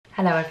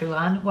Hello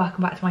everyone,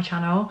 welcome back to my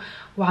channel.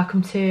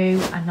 Welcome to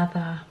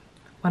another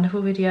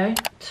wonderful video.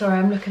 Sorry,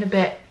 I'm looking a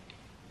bit,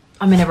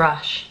 I'm in a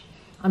rush.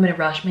 My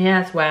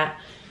hair's wet.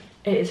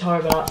 It is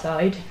horrible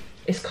outside.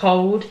 It's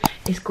cold,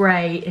 it's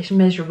grey, it's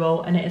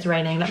miserable, and it is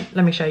raining.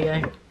 Let me show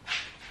you.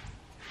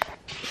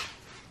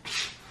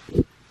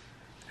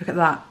 Look at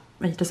that.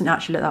 It doesn't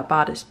actually look that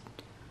bad. It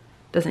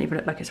doesn't even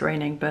look like it's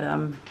raining, but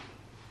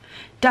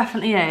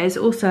definitely is.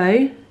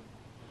 Also,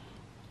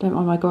 don't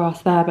mind my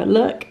grass there, but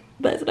look.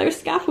 There's no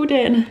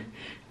scaffolding.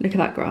 Look at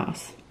that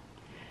grass.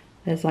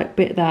 There's like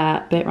bit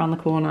there, bit around the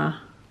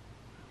corner,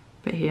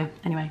 bit here.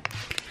 Anyway,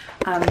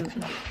 back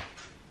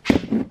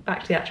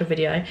to the actual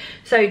video.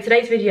 So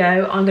today's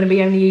video, I'm going to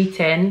be only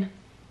eating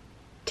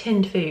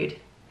tinned food.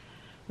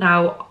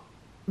 Now,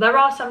 there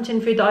are some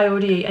tinned food that I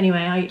already eat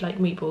anyway. I eat like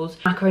meatballs,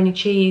 macaroni,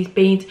 cheese,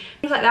 beans,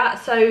 things like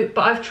that. So,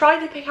 but I've tried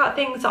to pick out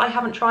things that I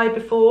haven't tried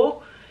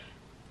before,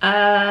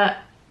 and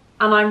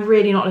I'm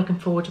really not looking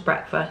forward to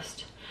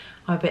breakfast.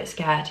 I'm a bit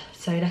scared,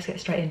 so let's get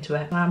straight into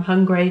it. I'm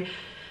hungry.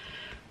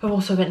 I'm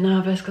also a bit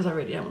nervous because I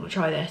really don't want to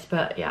try this,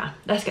 but yeah,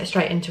 let's get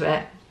straight into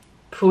it.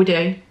 Before we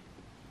do,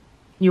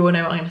 you all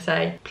know what I'm going to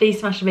say. Please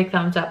smash a big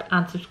thumbs up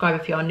and subscribe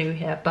if you are new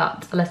here,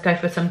 but let's go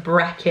for some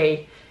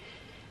brekkie.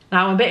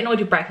 Now, I'm a bit annoyed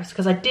with breakfast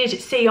because I did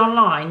see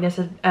online there's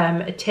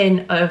a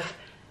tin of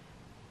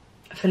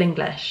full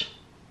English,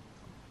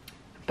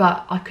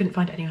 but I couldn't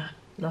find it anywhere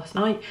last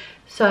night.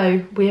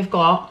 So we have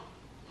got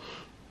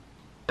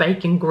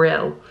bacon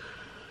grill.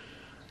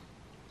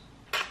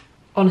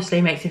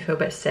 Honestly, makes me feel a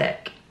bit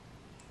sick.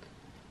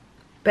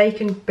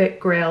 Bacon bit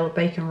grill,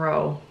 bacon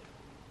roll.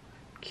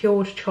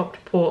 Cured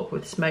chopped pork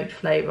with smoked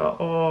flavour.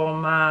 Oh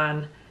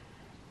man.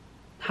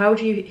 How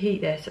do you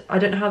heat this? I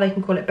don't know how they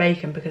can call it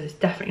bacon because it's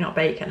definitely not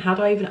bacon. How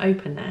do I even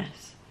open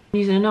this? I'm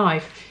using a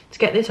knife to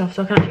get this off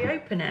so I can actually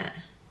open it.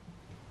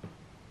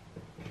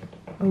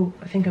 Oh,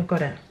 I think I've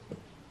got it.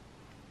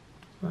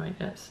 Right,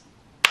 let's...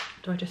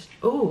 Do I just...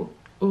 Oh,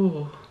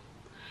 oh.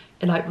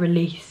 It like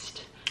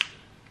released.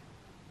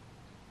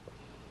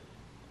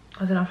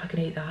 I don't know if I can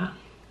eat that.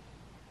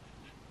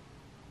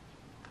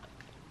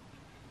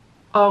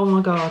 Oh my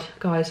god,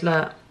 guys,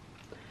 look.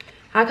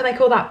 How can they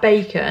call that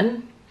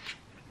bacon?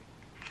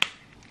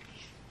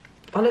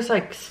 That looks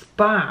like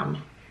spam.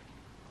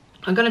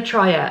 I'm gonna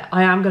try it.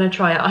 I am gonna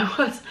try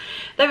it.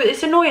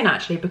 It's annoying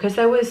actually because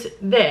there was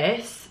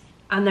this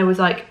and there was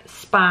like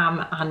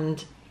spam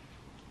and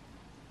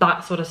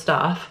that sort of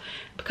stuff.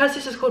 Because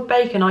this is called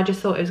bacon, I just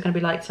thought it was gonna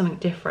be like something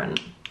different,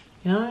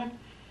 you know?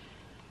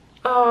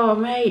 Oh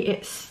mate,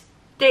 it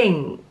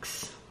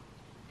stinks.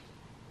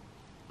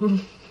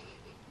 It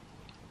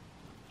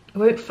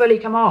won't fully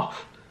come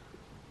off.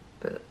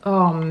 But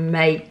oh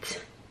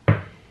mate.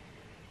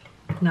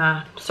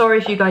 Nah, sorry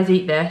if you guys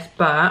eat this,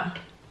 but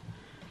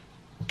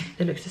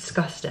it looks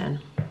disgusting.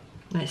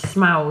 And it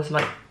smells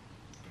like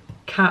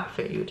cat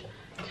food.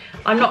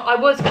 I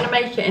was gonna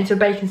make it into a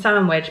bacon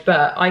sandwich,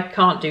 but I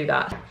can't do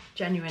that.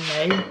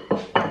 Genuinely.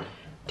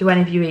 Do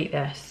any of you eat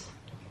this?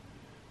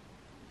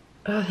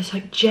 Oh, there's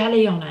like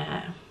jelly on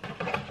it.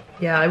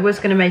 Yeah, I was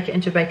gonna make it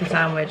into a bacon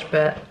sandwich,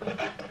 but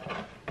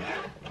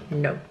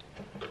no.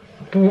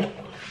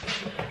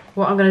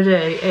 What I'm gonna do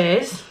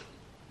is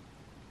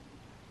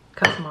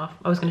cut some off.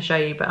 I was gonna show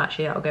you, but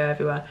actually that'll go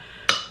everywhere.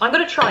 I'm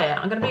gonna try it.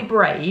 I'm gonna be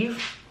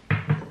brave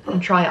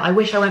and try it. I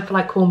wish I went for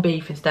like corned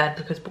beef instead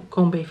because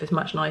corned beef is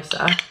much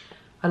nicer.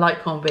 I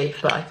like corned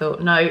beef, but I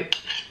thought, no,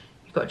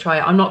 you've got to try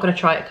it. I'm not gonna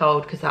try it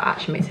cold because that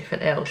actually makes me feel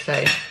ill,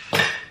 so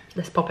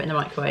let's pop it in the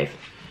microwave.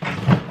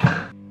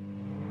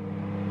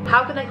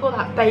 How can they call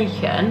that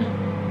bacon?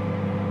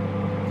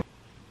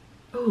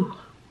 Ooh,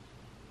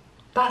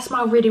 that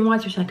smell really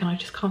reminds me of something. I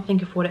just can't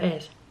think of what it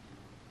is.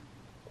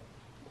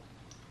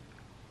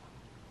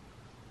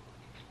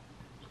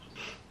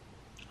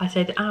 I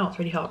said, ow, it's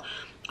really hot.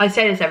 I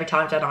say this every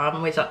time, don't I? I'm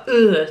always like,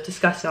 ugh, it's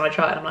disgusting. I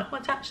try it and I'm like, well,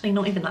 it's actually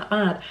not even that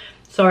bad.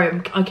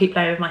 Sorry, I keep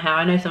playing with my hair.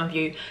 I know some of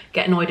you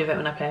get annoyed with it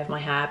when I play with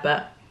my hair,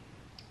 but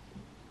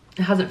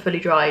it hasn't fully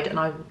dried and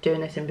I'm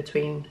doing this in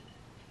between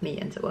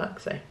meetings at work,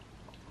 so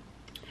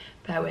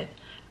bear with.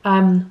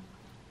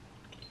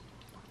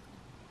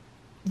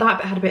 That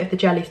bit had a bit of the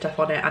jelly stuff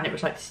on it and it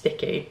was like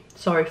sticky.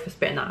 Sorry for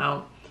spitting that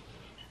out.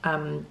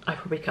 I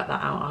probably cut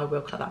that out. I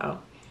will cut that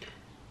out.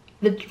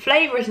 The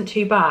flavour isn't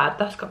too bad.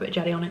 That's got a bit of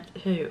jelly on it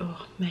too.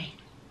 Oh, me.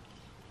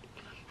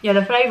 Yeah,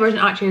 the flavour isn't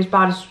actually as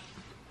bad as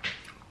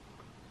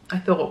I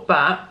thought,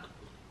 but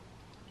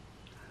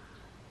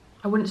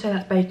I wouldn't say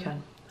that's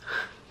bacon.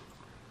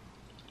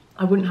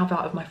 I wouldn't have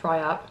that with my fry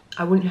up.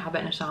 I wouldn't have it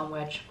in a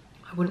sandwich.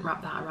 I wouldn't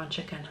wrap that around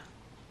chicken.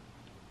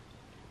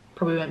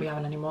 Probably won't be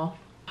having any more.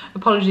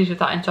 Apologies if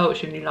that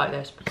insults you and you like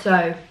this.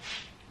 So,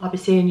 I'll be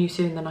seeing you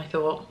soon than I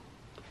thought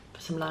for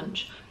some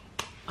lunch.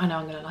 I know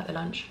I'm gonna like the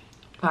lunch.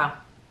 Wow,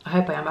 I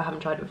hope I am, I haven't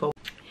tried it before.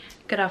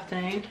 Good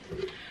afternoon.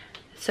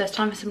 So it's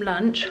time for some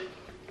lunch.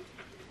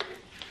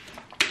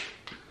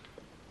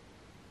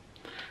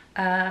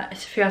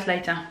 It's a few hours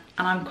later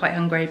and I'm quite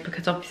hungry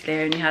because obviously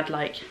I only had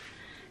like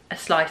a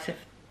slice of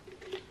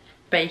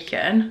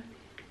bacon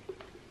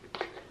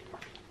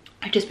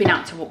I've just been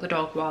out to walk the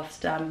dog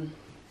whilst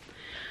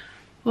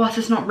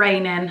it's not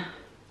raining,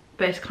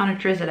 but it's kind of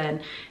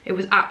drizzling. It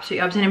was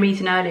absolutely, I was in a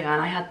meeting earlier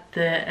and I had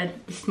the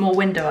small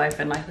window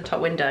open, like the top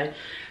window,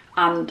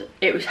 and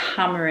it was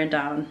hammering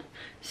down.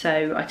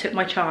 So I took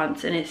my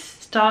chance and it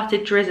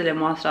started drizzling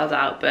whilst I was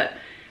out, but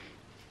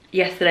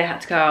yesterday I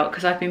had to go out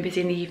because I've been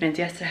busy in the evenings.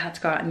 Yesterday I had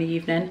to go out in the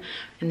evening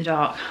in the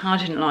dark. I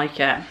didn't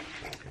like it.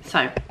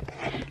 So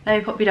let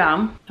me pop you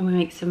down and we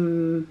make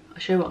some, I'll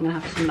show you what I'm gonna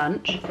have for some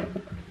lunch.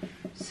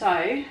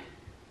 So,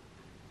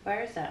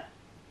 where is it?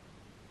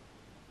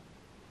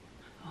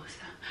 Oh,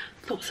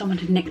 I thought someone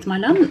had nicked my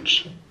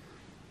lunch.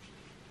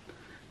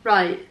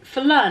 Right,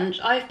 for lunch,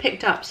 I've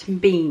picked up some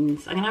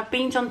beans. I'm gonna have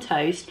beans on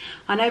toast.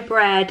 I know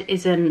bread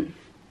isn't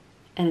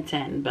in a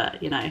tin,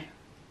 but you know.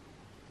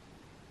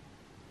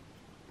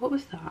 What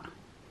was that?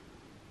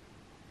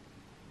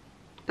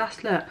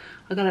 That's, look,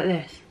 I go like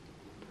this.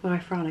 When I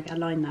frown, I get a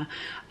line there.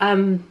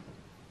 I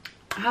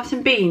have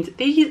some beans.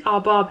 These are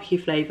barbecue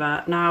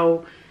flavour.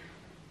 Now,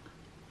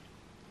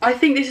 I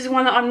think this is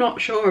one that I'm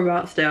not sure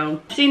about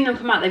still. I've seen them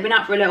come out, they've been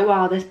out for a little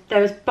while. There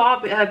was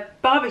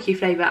barbecue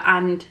flavour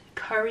and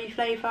curry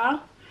flavour.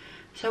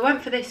 So I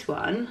went for this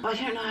one. I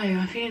don't know,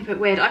 I'm feeling a bit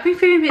weird. I've been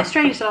feeling a bit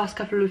strange the last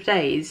couple of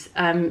days.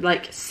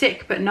 Like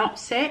sick but not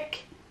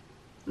sick.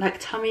 Like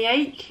tummy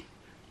ache.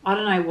 I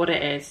don't know what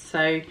it is.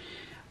 So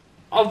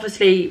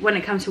obviously when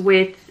it comes to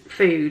weird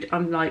food,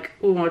 I'm like,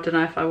 oh, I don't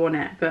know if I want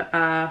it. But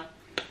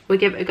we'll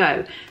give it a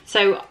go.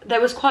 So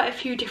there was quite a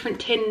few different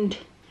tinned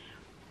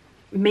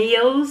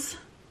meals,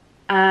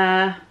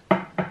 but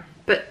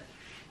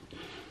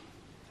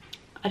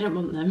I don't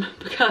want them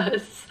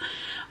because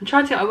I'm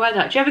trying to get my word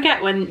out. Do you ever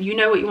get when you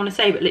know what you want to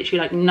say but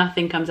literally like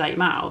nothing comes out your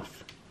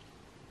mouth?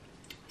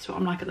 That's what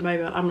I'm like at the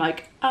moment. I'm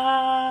like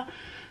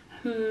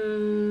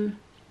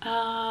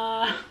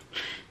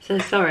so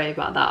sorry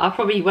about that. I'll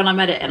probably, when I'm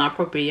editing, I'll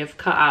probably have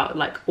cut out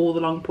like all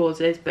the long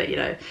pauses, but you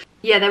know.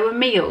 Yeah, there were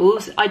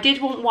meals. I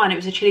did want one, it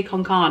was a chili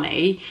con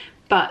carne,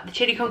 but the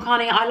chili con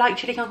carne, I like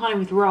chili con carne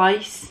with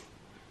rice.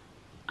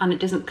 And it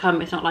doesn't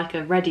come, it's not like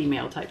a ready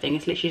meal type thing,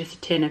 it's literally just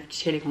a tin of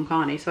chili con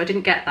carne. So I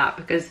didn't get that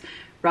because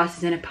rice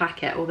is in a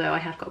packet, although I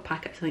have got a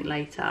packet something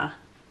later.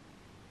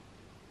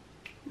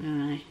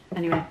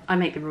 Anyway, I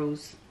make the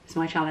rules, it's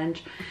my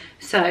challenge.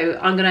 So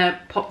I'm gonna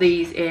pop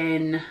these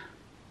in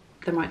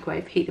the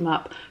microwave, heat them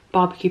up.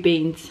 Barbecue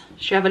beans,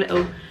 should I have a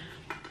little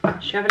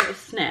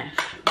sniff?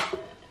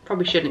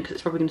 Probably shouldn't because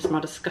it's probably gonna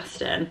smell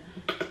disgusting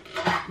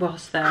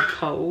whilst they're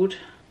cold.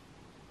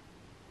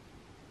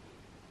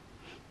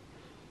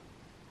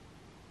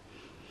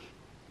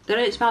 They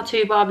don't smell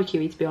too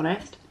barbecuey, to be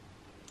honest.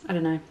 I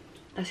don't know.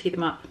 Let's heat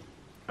them up.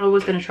 I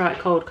was going to try it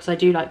cold because I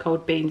do like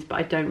cold beans, but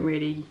I don't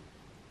really,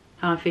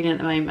 how I'm feeling at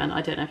the moment,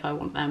 I don't know if I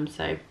want them.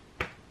 So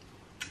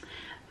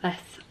let's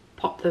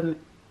pop them.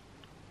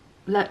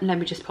 Let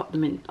me just pop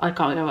them in. I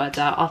can't get words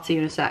out. I'll see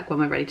you in a sec when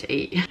we're ready to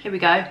eat. Here we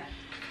go.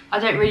 I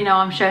don't really know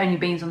I'm showing you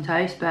beans on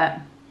toast,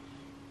 but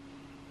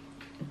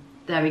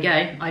there we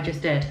go. I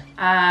just did.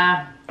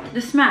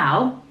 The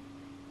smell,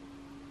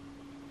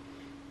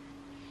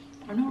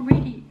 I'm not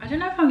really, I don't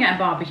know if I'm getting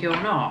barbecue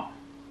or not.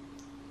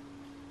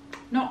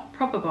 Not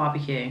proper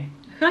barbecue.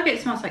 I feel like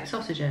it smells like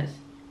sausages.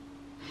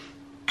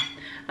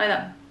 Like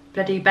that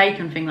bloody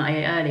bacon thing that I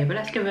ate earlier, but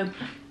let's give them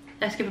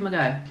a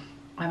go.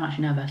 I'm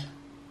actually nervous.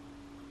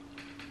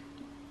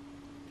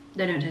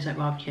 They don't taste like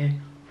barbecue.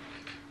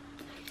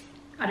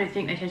 I don't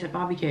think they taste like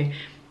barbecue.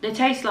 They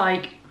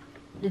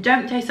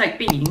don't taste like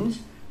beans,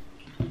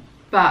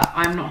 but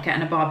I'm not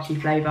getting a barbecue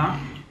flavour.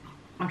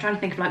 I'm trying to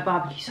think of like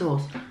barbecue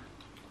sauce.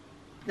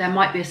 There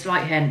might be a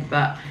slight hint,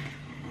 but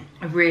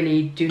I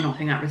really do not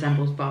think that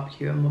resembles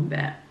barbecue in one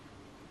bit.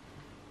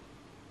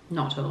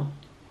 Not at all.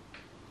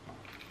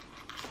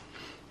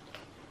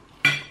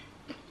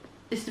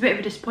 This is a bit of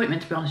a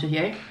disappointment, to be honest with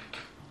you.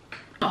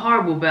 Not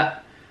horrible,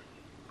 but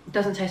it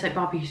doesn't taste like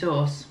barbecue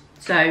sauce.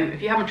 So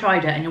if you haven't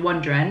tried it and you're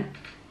wondering,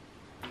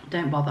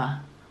 don't bother.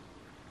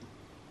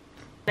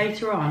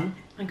 Later on,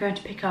 I'm going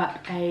to pick up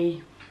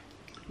a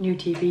new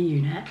TV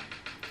unit.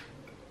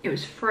 It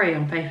was free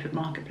on Facebook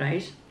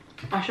Marketplace.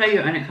 I'll show you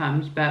it when it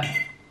comes, but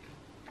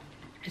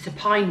it's a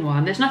pine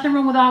one. There's nothing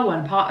wrong with our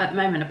one at the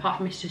moment, apart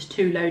from it's just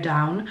too low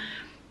down,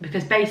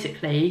 because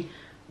basically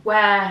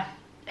where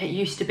it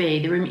used to be,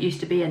 the room it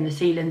used to be in, the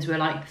ceilings were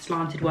like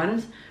slanted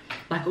ones,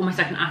 like almost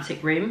like an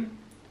attic room.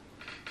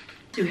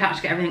 So we had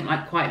to get everything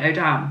like quite low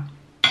down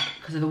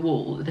because of the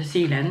wall, the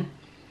ceiling.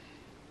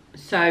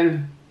 So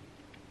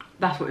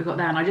that's what we've got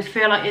there, and I just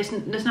feel like there's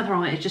nothing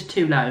wrong with it, it's just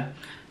too low.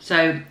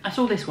 So I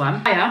saw this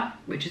one higher,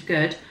 which is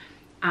good,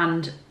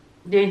 and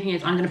the only thing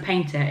is I'm going to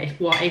paint it. It's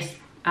what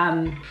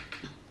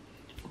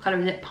colour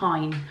is it?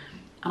 Pine,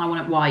 and I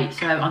want it white.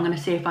 So I'm going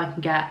to see if I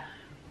can get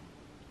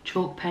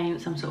chalk paint,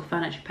 some sort of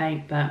furniture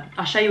paint, but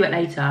I'll show you it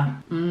later.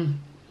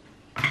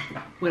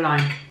 Will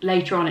I?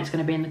 Later on it's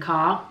going to be in the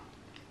car.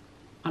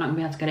 I'm not going to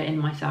be able to get it in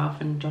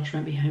myself, and Josh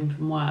won't be home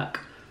from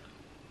work.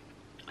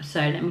 So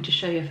let me just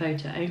show you a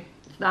photo.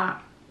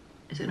 That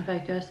is it going to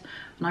focus?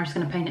 And I'm just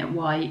going to paint it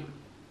white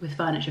with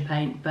furniture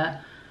paint,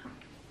 but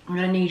I'm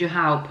going to need your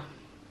help.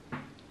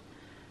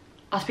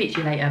 I'll speak to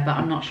you later, but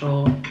I'm not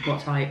sure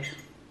what type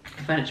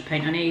of furniture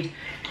paint I need.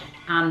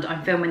 And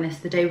I'm filming this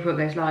the day before it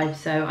goes live,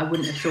 so I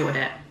wouldn't have sorted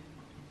it.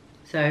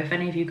 So if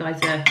any of you guys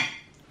are,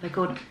 they're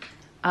called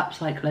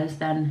upcyclers,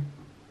 then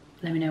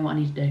let me know what I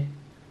need to do.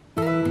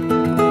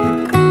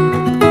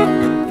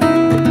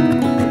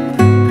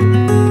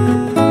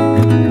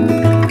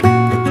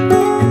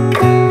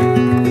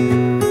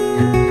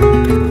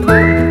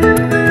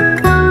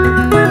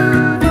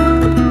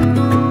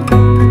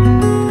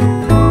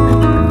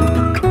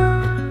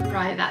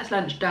 Right, that's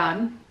lunch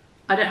done.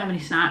 I don't have any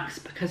snacks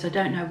because I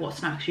don't know what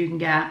snacks you can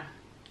get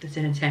that's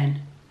in a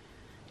tin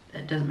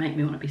that doesn't make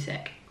me want to be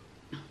sick.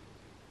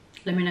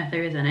 Let me know if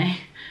there is any.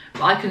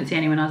 But I couldn't see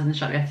anyone else in the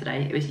shop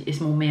yesterday. It's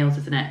more meals,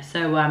 isn't it?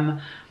 So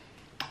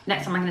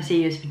next time I'm going to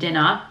see you is for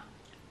dinner,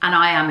 and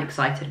I am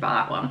excited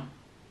about that one.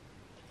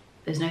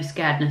 There's no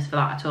scaredness for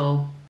that at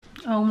all.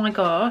 Oh my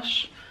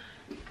gosh,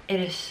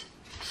 it is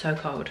so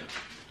cold.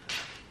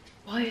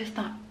 Why is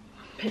that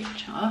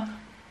picture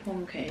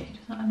wonky?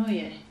 Does that annoy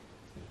you?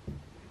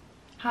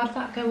 How did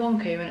that go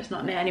wonky when it's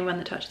not near anyone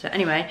that touches it?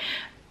 Anyway,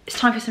 it's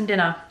time for some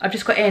dinner. I've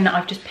just got in,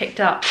 I've just picked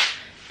up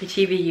the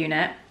TV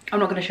unit. I'm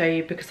not going to show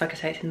you because, like I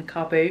say, it's in the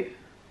car boot.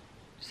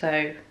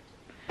 So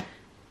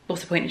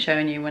what's the point in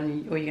showing you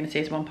when all you're going to see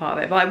is one part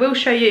of it? But I will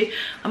show you,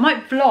 I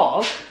might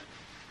vlog.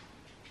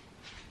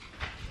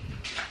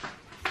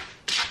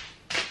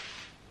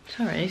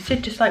 Sorry,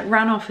 Sid just like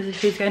ran off as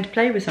if he's going to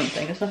play with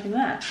something. There's nothing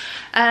there.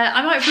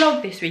 I might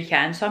vlog this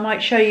weekend, so I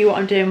might show you what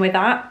I'm doing with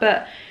that.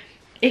 But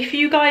if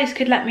you guys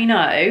could let me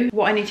know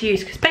what I need to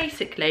use, because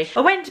basically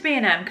I went to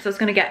B&M because I was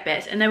going to get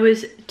bits, and there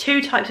was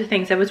two types of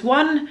things. There was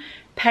one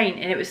paint,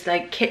 and it was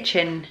like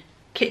kitchen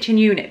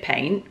unit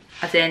paint,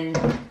 as in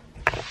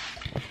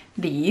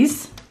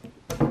these,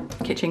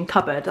 kitchen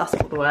cupboard, that's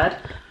what the word,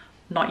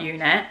 not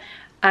unit.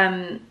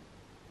 And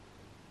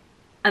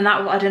that,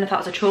 I don't know if that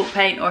was a chalk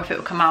paint or if it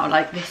would come out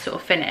like this sort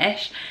of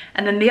finish.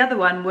 And then the other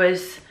one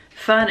was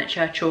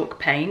furniture chalk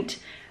paint,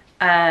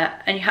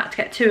 and you had to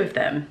get two of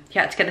them.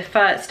 You had to get the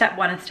first step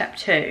 1 and step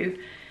 2.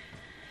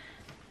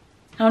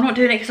 Now, I'm not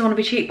doing it because I want to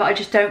be cheap, but I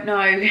just don't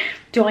know,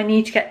 do I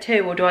need to get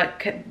 2, or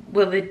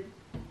will the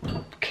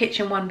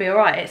kitchen one be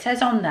alright? It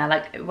says on there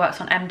like it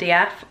works on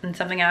MDF and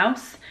something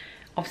else.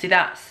 Obviously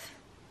that's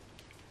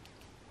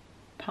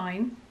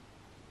pine.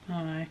 I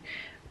don't know.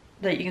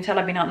 Look, you can tell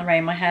I've been out in the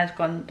rain. My hair's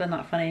done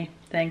that funny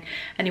thing.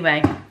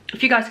 Anyway,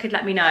 if you guys could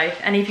let me know, if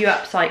any of you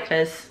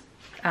upcyclers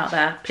out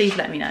there, please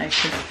let me know,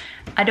 because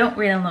I don't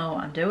really know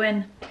what I'm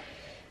doing.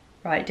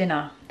 Right,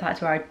 dinner. That's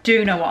where I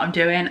do know what I'm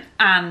doing,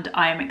 and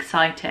I am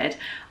excited.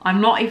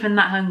 I'm not even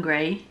that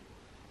hungry.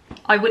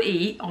 I would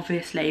eat,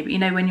 obviously, but you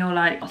know when you're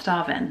like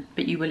starving,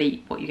 but you will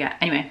eat what you get.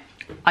 Anyway,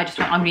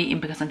 I'm eating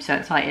because I'm so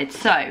excited.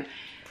 So,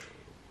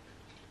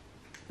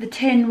 the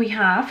tin we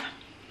have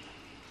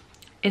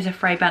is a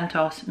Fray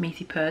Bentos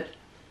meaty pud.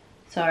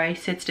 Sorry,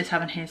 Sid's just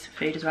having his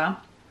food as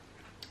well.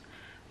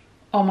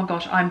 Oh my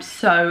gosh, I'm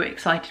so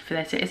excited for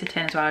this. It is a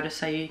tin as well, just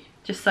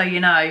so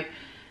you know.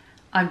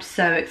 I'm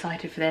so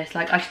excited for this.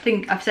 Like, I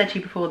think I've said to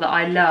you before that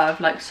I love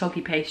like soggy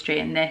pastry,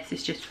 and this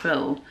is just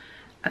full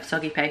of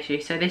soggy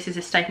pastry. So this is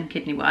a steak and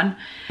kidney one.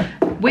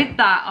 With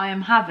that, I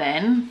am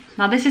having,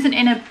 now this isn't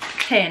in a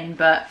tin,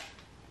 but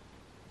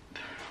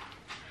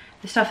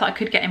the stuff that I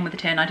could get in with a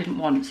tin I didn't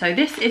want. So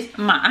this is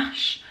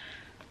mash,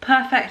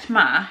 perfect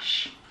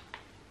mash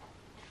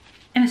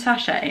in a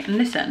sachet. And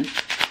listen,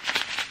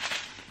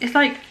 it's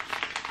like,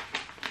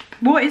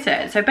 what is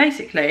it? So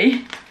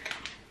basically,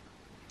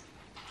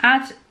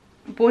 add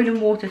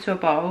boiling water to a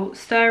bowl,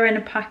 stir in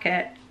the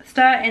packet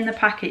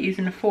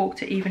using a fork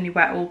to evenly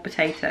wet all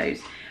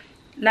potatoes.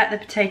 Let the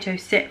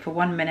potatoes sit for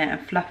 1 minute and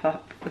fluff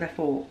up with a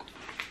fork.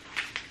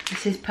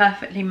 This is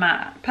perfect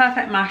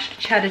mashed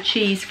cheddar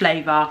cheese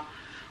flavour.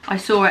 I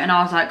saw it and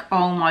I was like,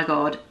 oh my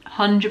god,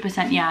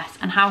 100% yes.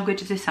 And how good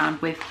does this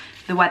sound with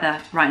the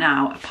weather right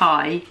now? A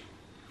pie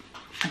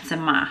and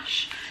some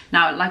mash.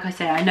 Now, like I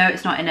say, I know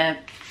it's not in a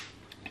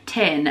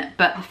tin,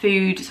 but the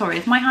food, sorry,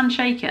 is my hand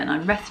shaking?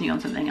 I'm resting on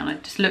something and I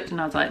just looked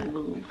and I was like,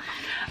 ooh.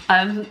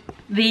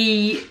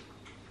 The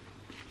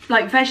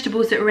like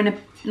vegetables that are in a,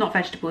 not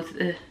vegetables,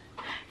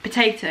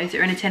 potatoes that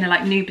are in a tin are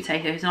like new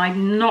potatoes, and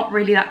I'm not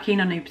really that keen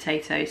on new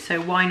potatoes,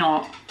 so why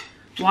not?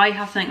 Why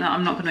have something that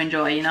I'm not going to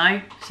enjoy, you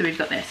know? So we've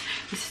got this.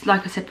 This is,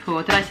 like I said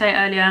before, did I say it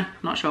earlier? I'm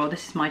not sure.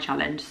 This is my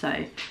challenge,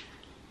 so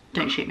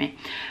don't shoot me.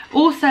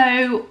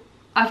 Also,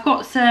 I've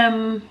got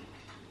some,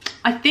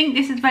 I think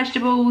this is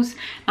vegetables.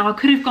 Now, I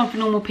could have gone for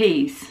normal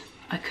peas.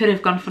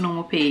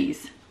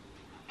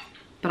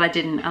 But I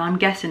didn't, and I'm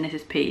guessing this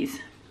is peas.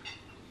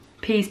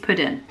 Peas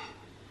pudding.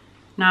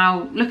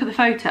 Now, look at the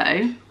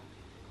photo.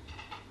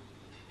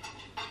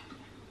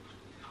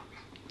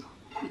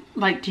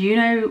 Like, do you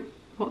know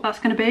what that's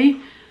going to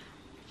be?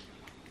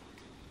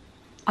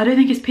 I don't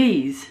think it's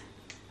peas.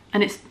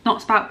 And it's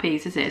not spout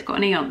peas, is it? It's got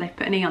an E on, they've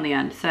put an E on the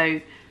end. So,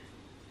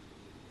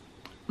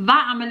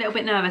 that I'm a little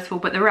bit nervous for,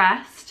 but the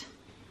rest,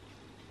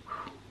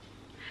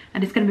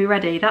 and it's going to be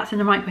ready. That's in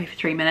the microwave for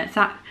 3 minutes.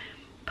 That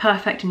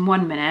perfect in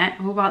 1 minute.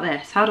 What about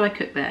this? How do I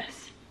cook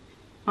this?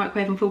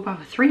 Microwave and full power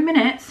for 3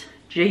 minutes.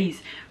 Jeez.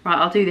 Right,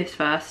 I'll do this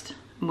first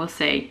and we'll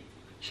see.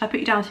 Should I put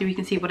you down so you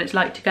can see what it's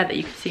like together?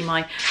 You can see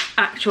my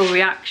actual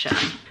reaction.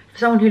 For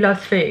someone who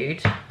loves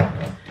food,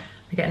 I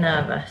get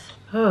nervous.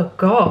 Oh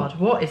God,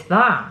 what is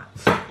that?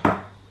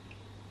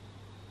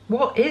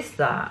 What is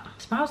that?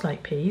 It smells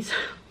like peas.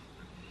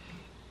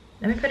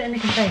 Let me put it in the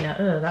container.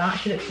 Ugh, that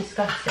actually looks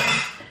disgusting.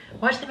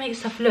 Why do they make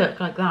stuff look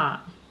like that?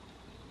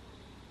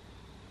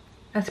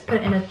 Let's put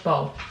it in a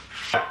bowl.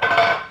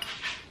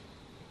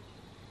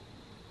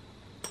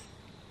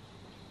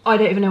 I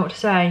don't even know what to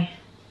say.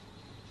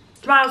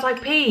 It smells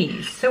like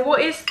peas. So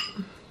what is...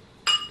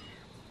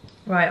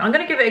 Right, I'm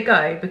gonna give it a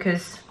go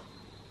because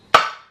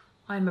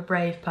I'm a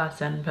brave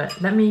person,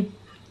 but let me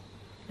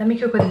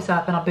cook with this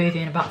up and I'll booth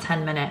you in about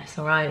 10 minutes,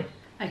 all right?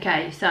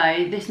 Okay, so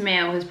this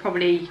meal has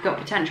probably got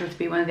potential to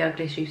be one of the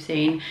ugliest you've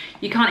seen.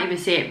 You can't even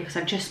see it because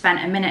I've just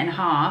spent a minute and a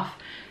half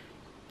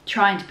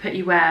trying to put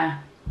you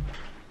where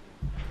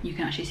you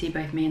can actually see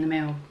both me and the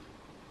meal.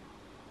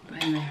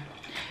 But anyway,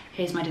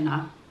 here's my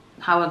dinner.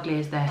 How ugly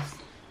is this?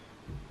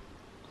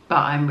 But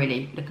I'm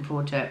really looking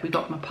forward to it. We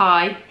got my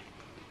pie,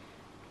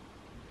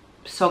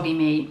 soggy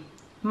meat,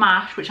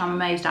 mash, which I'm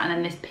amazed at, and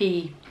then this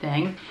pea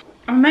thing.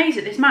 I'm amazed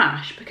at this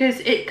mash because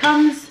it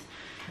comes,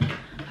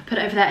 I put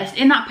it over there, it's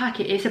in that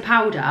packet, it's a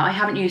powder. I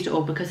haven't used it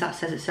all because that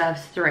says it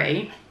serves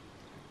 3.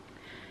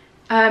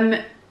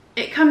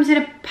 It comes in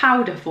a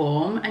powder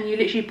form and you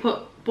literally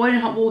put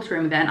boiling hot water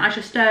in with it, and as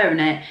you're stirring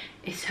it,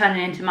 it's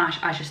turning into mash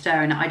as you're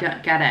stirring it. I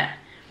don't get it.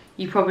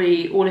 You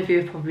probably, all of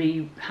you have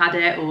probably had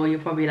it, or you're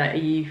probably like, are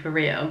you for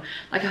real?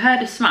 Like I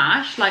heard of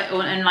smash, like,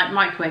 and like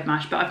microwave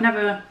mash, but I've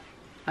never,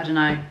 I don't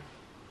know.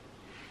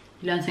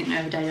 You learn something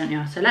every day, don't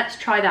you? So let's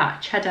try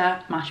that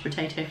cheddar mashed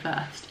potato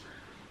first.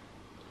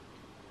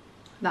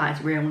 That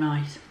is real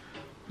nice.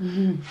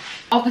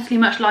 Obviously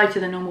much lighter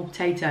than normal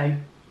potato.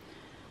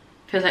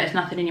 Feels like there's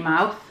nothing in your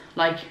mouth.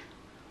 Like,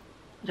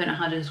 I don't know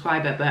how to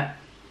describe it, but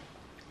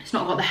it's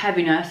not got the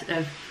heaviness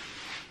of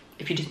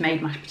if you just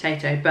made mashed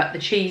potato, but the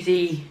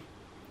cheesy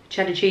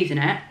cheddar cheese in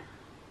it,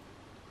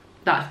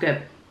 that's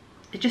good.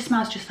 It just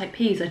smells just like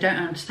peas. I don't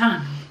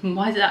understand.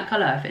 Why is it that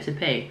colour if it's a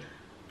pea?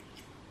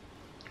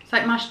 It's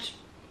like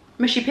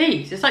mushy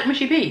peas. It's like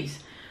mushy peas.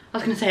 I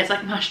was going to say it's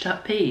like mashed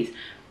up peas.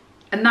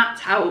 And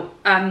that's how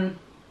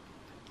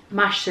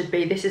mash should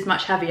be. This is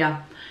much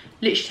heavier.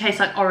 Literally tastes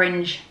like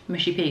orange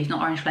mushy peas.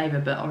 Not orange flavour,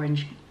 but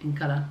orange in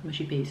colour,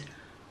 mushy peas.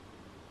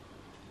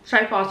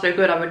 So far so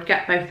good. I would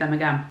get both of them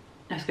again.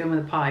 Let's go in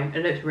with the pie.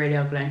 It looks really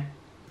ugly.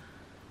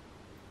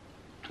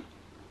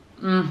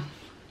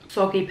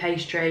 Soggy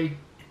pastry.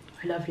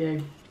 I love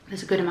you.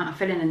 There's a good amount of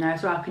filling in there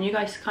as well. Can you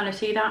guys kind of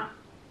see that?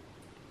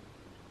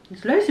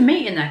 There's loads of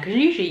meat in there because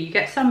usually you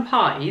get some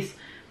pies,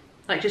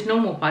 like just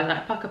normal pies,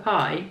 like a pucker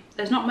pie,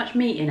 there's not much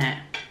meat in it.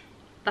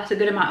 That's a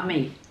good amount of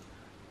meat.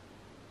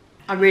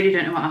 I really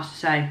don't know what else to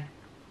say.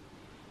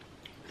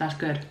 That's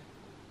good.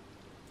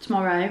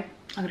 Tomorrow, I'm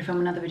going to film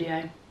another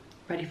video,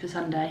 ready for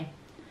Sunday,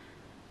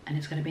 and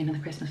it's going to be another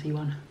Christmassy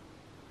one.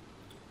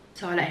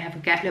 So I'll let you have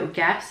a little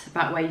guess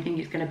about where you think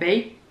it's going to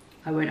be.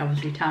 I won't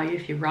obviously tell you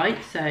if you're right,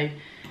 so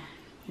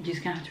you're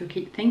just going to have to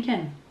keep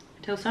thinking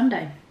until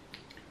Sunday.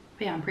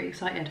 But yeah, I'm pretty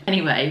excited.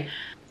 Anyway,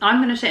 I'm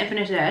going to sit and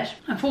finish this.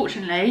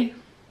 Unfortunately,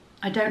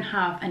 I don't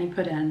have any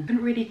pudding. I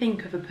couldn't really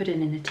think of a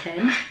pudding in a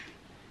tin.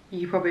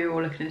 You probably were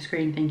all looking at the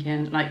screen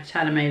thinking, like,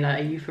 telling me, like,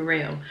 are you for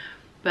real?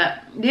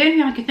 But the only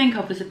thing I could think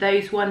of was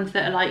those ones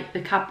that are like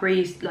the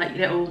Cadbury's, like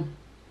little,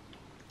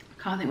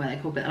 I can't think what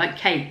they're called, but they're like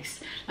cakes,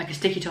 like a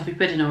sticky toffee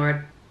pudding or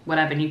a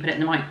whatever, and you put it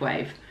in the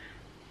microwave.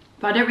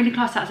 But I don't really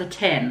class that as a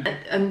tin.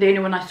 And the only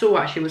one I saw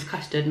actually was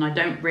custard, and I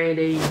don't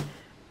really,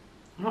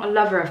 I'm not a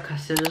lover of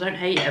custard. I don't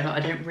hate it, but I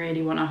don't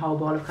really want a whole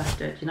bowl of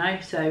custard, you know?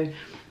 So if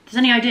there's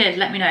any ideas,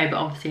 let me know, but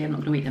obviously I'm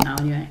not going to eat them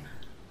now anyway.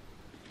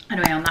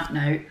 Anyway, on that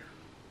note,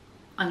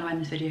 I'm going to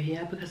end this video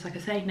here because, like I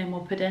say, no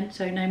more pudding,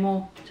 so no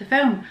more to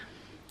film.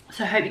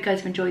 So I hope you guys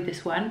have enjoyed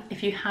this one.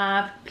 If you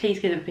have, please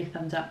give it a big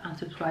thumbs up and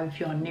subscribe if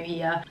you're new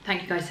here.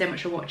 Thank you guys so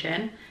much for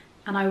watching,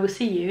 and I will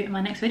see you in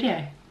my next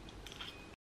video.